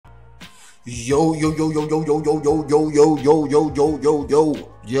Yo, yo, yo, yo, yo, yo, yo, yo, yo, yo, yo, yo, yo, yo,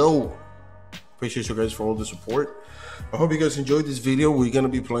 yo, yo. Appreciate you guys for all the support. I hope you guys enjoyed this video. We're gonna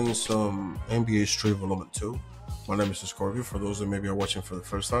be playing some NBA Street Volume 2. My name is Scorpio, for those that maybe are watching for the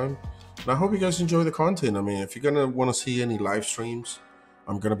first time. And I hope you guys enjoy the content. I mean, if you're gonna want to see any live streams,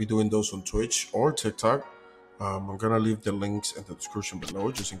 I'm gonna be doing those on Twitch or TikTok. I'm gonna leave the links in the description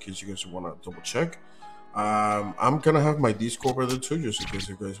below, just in case you guys wanna double check. I'm gonna have my Discord brother too, just in case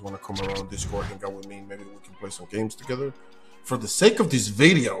you guys want to come around Discord, hang out with me. Maybe we can play some games together. For the sake of this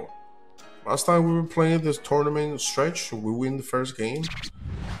video, last time we were playing this tournament stretch, we win the first game.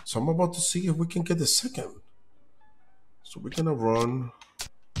 So I'm about to see if we can get the second. So we're gonna run.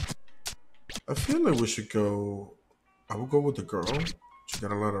 I feel like we should go. I will go with the girl. She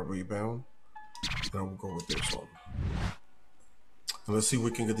got a lot of rebound. And I will go with this one. And let's see if we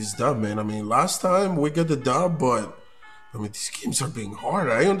can get this dub, man. I mean, last time we got the dub, but I mean, these games are being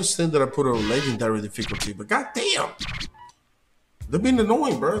hard. I understand that I put a legendary difficulty, but goddamn, they've been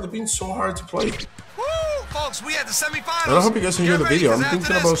annoying, bro. They've been so hard to play. Woo, folks, we at the semifinals. And I hope you guys enjoyed the video. I'm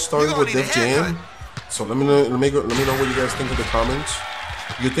thinking about starting with Def Jam. So let me know what you guys think in the comments.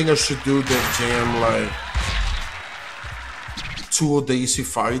 You think I should do Def Jam like 2 of the easy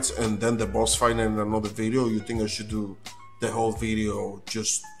fights and then the boss fight in another video? Or you think I should do the whole video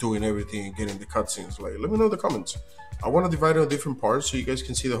just doing everything and getting the cutscenes? Like, let me know in the comments. I want to divide it in different parts so you guys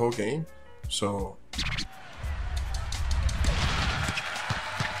can see the whole game. So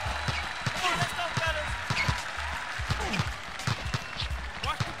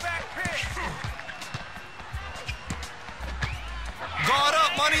guard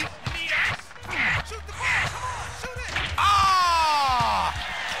up, money. Ah!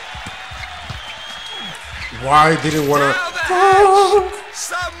 why didn't want to?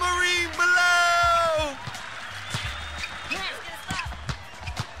 Submarine below. Get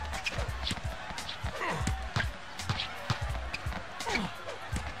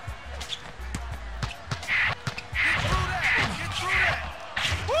through that.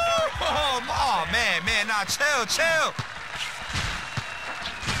 Woo! Oh, man, nah, chill.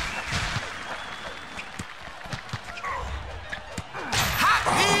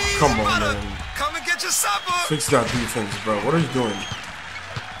 Come on, man. Come and get your supper. Fix that defense, bro. What are you doing?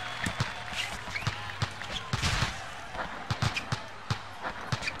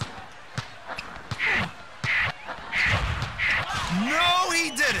 No, he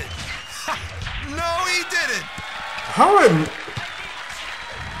didn't. No, he didn't. How am?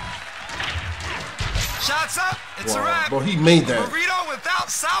 Shots up. It's a wrap. Bro, he made that. Burrito without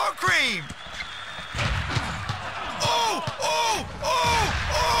sour cream. Oh!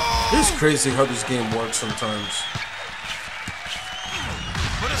 It's crazy how this game works sometimes.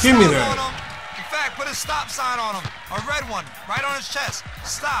 Put a Give me stop that. on him. In fact, put a stop sign on him. A red one, right on his chest.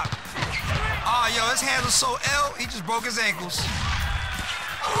 Stop. Oh, yo, his hands are so ill, he just broke his ankles.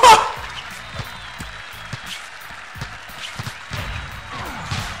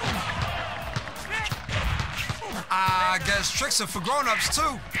 I guess tricks are for grown-ups,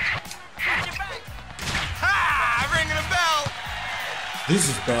 too. Ha! Ringing a bell. This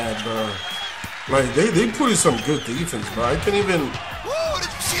is bad, bro. Like, they put in some good defense, bro. I can't even. Whoa,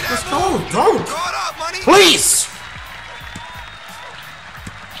 did you see that? Let's go, dunk. Guard up, money. Please!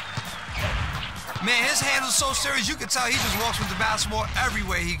 Man, his hands are so serious, you can tell he just walks with the basketball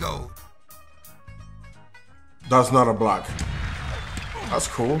everywhere he goes. That's not a block. That's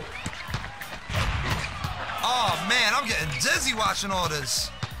cool. Oh, man, I'm getting dizzy watching all this.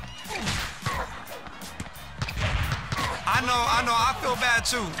 I know, I feel bad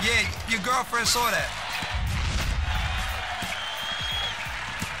too. Yeah, your girlfriend saw that.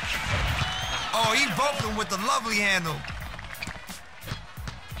 Oh, he boped him with the lovely handle.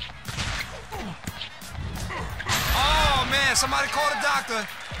 Oh, man, somebody call the doctor.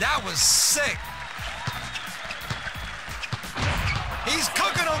 That was sick. He's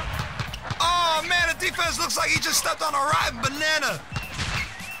cooking him. Oh, man, the defense looks like he just stepped on a rotten banana.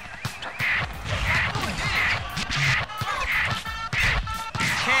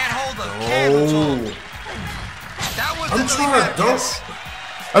 Can't hold him. That was I'm trying to dunk.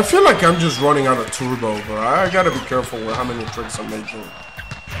 I feel like I'm just running out of turbo, bro. I gotta be careful with how many tricks I'm making. Woo!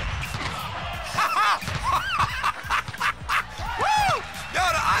 Yo,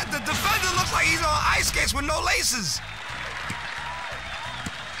 the defender looks like he's on ice skates with no laces.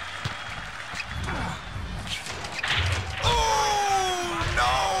 Oh,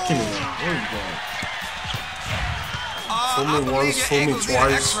 no! Give me that. Where you going? Fool me once, fool me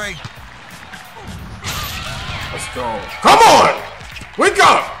twice. Let's go. Come on! Wake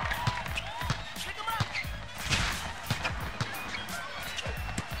up!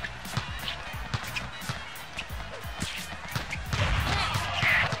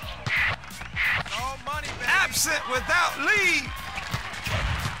 without leave.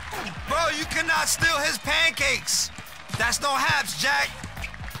 Bro, you cannot steal his pancakes. That's no haps, Jack.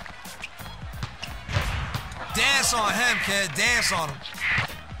 Dance on him, kid. Dance on him.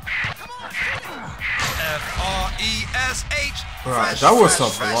 F-R-E-S-H. Right, that was a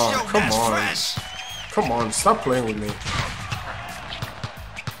block. Come on. Fresh. Come on, stop playing with me.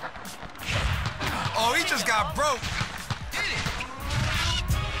 Oh, he just got broke.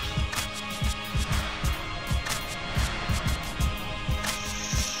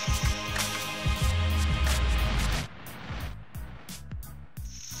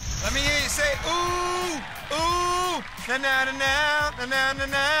 Let me hear you say, ooh, ooh, na-na-na-na,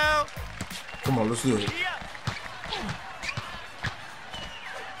 Come on, let's do it.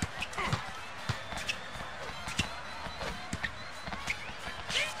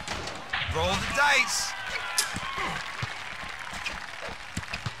 Roll the dice.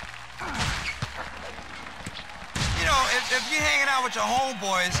 You know, if you're hanging out with your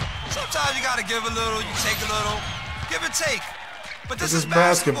homeboys, sometimes you gotta give a little, you take a little, give and take. But this is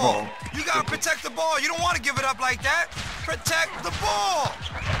basketball. You gotta protect the ball. You don't want to give it up like that. Protect the ball.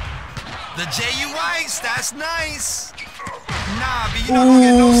 The J-U-Ice, that's nice. Nah, but you don't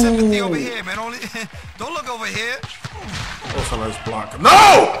get no sympathy over here, man. Only, don't look over here. That's a nice block.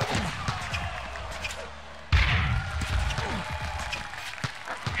 No!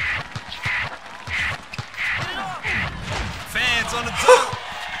 Fans on the top.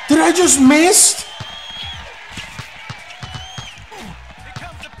 Did I just miss?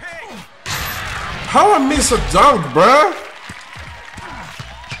 How I miss a dunk, bruh?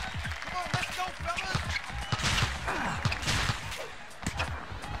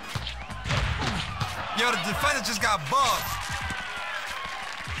 Yo, the defender just got bugged.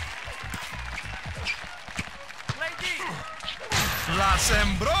 La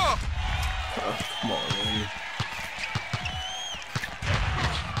sembró. Come on, man.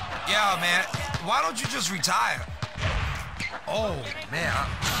 Yeah, man. Why don't you just retire? Oh, man.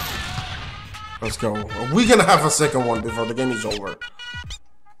 Let's go. We're gonna have a second one before the game is over.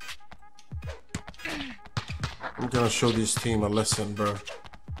 I'm gonna show this team a lesson, bro.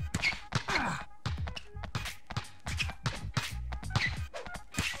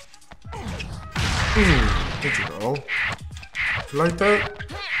 There you go. Like that?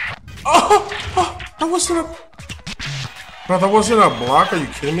 Oh, that wasn't a... Bro, that wasn't a block. Are you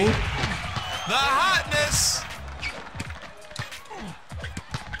kidding me? The hotness.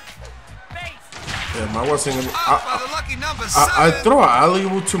 Damn, I wasn't... The lucky number I throw an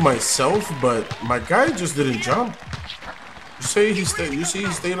alley-oop to myself, but my guy just didn't jump. You see he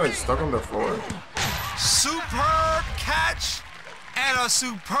stayed like stuck on the floor. Superb catch and a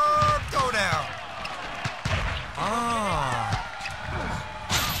superb throwdown.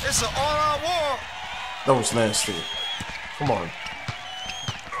 It's an all-out war. That was nasty. Come on.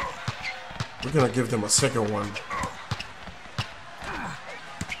 We're gonna give them a second one.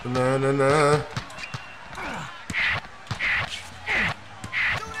 Na.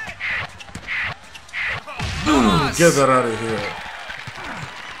 Get that out of here.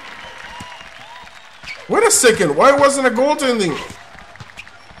 Wait a second. Why wasn't a goaltending?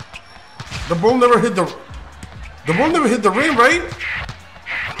 The ball never hit the rim, right?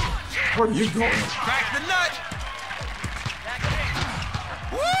 Where are you going? Crack the nut.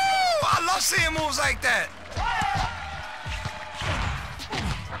 Woo! I love seeing moves like that.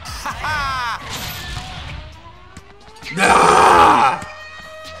 Ah!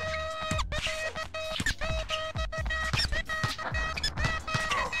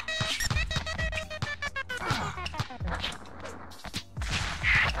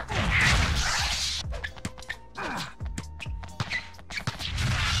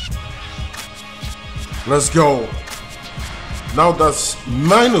 Let's go. Now that's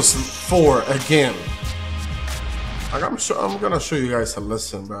 -4 again. I'm gonna show you guys a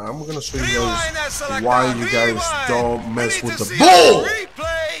lesson, man. I'm gonna show you guys why you guys don't mess with the ball.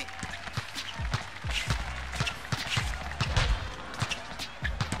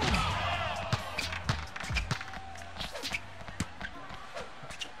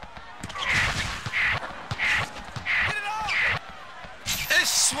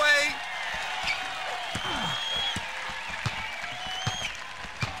 This way.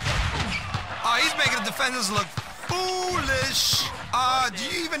 Oh, he's making the defenders look foolish. Do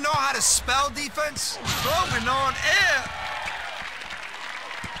you even know how to spell defense? Broken on air.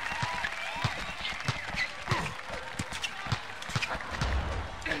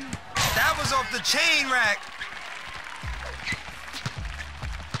 That was off the chain rack.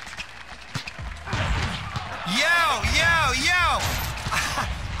 Yo.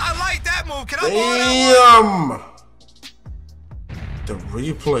 I like that move. Can I Damn. The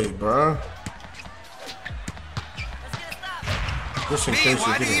replay, bruh. Just in case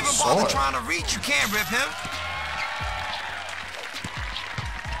why you do you didn't even saw bother it. trying to reach? You can't rip him.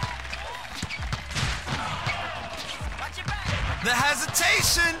 The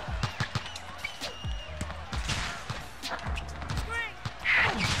hesitation.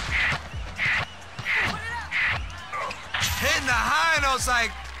 Hitting the high notes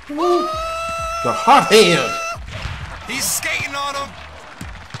like, woo. The hot hand. He's skating on him.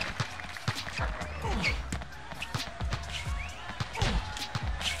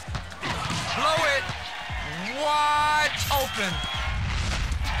 Blow it wide open.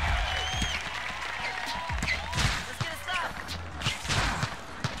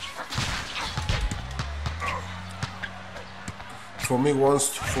 For me once,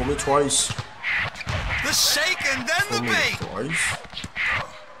 for me twice. The shake and then the bait. Twice.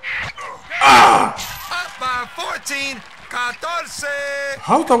 Ah! Up by 14. 14.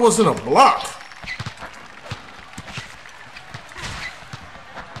 How that wasn't a block?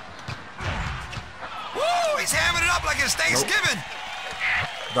 Woo! He's hamming it up like it's Thanksgiving.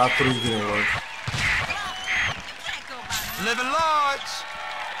 Nope. That three didn't work. Living large.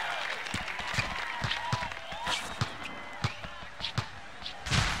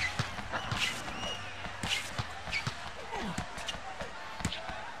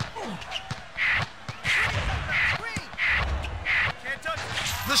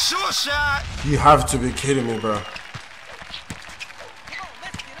 The sure shot. You have to be kidding me, bro.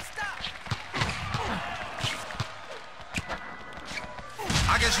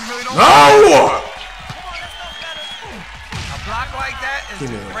 I guess you really don't. No! A block like that is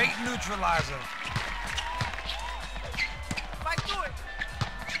a great neutralizer.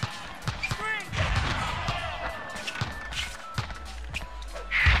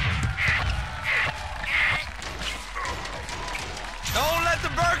 Don't let the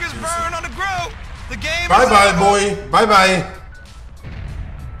burgers burn on the grill. The game bye is bye, over. boy. Bye bye.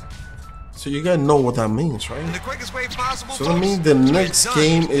 So you guys know what that means, right? In the quickest way possible. So that means the next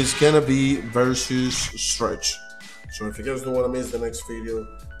game is gonna be versus stretch. So if you guys don't want to miss the next video,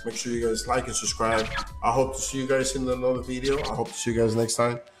 make sure you guys like and subscribe. I hope to see you guys in another video. I hope to see you guys next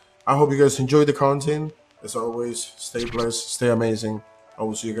time. I hope you guys enjoy the content. As always, stay blessed, stay amazing. I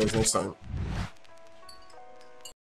will see you guys next time.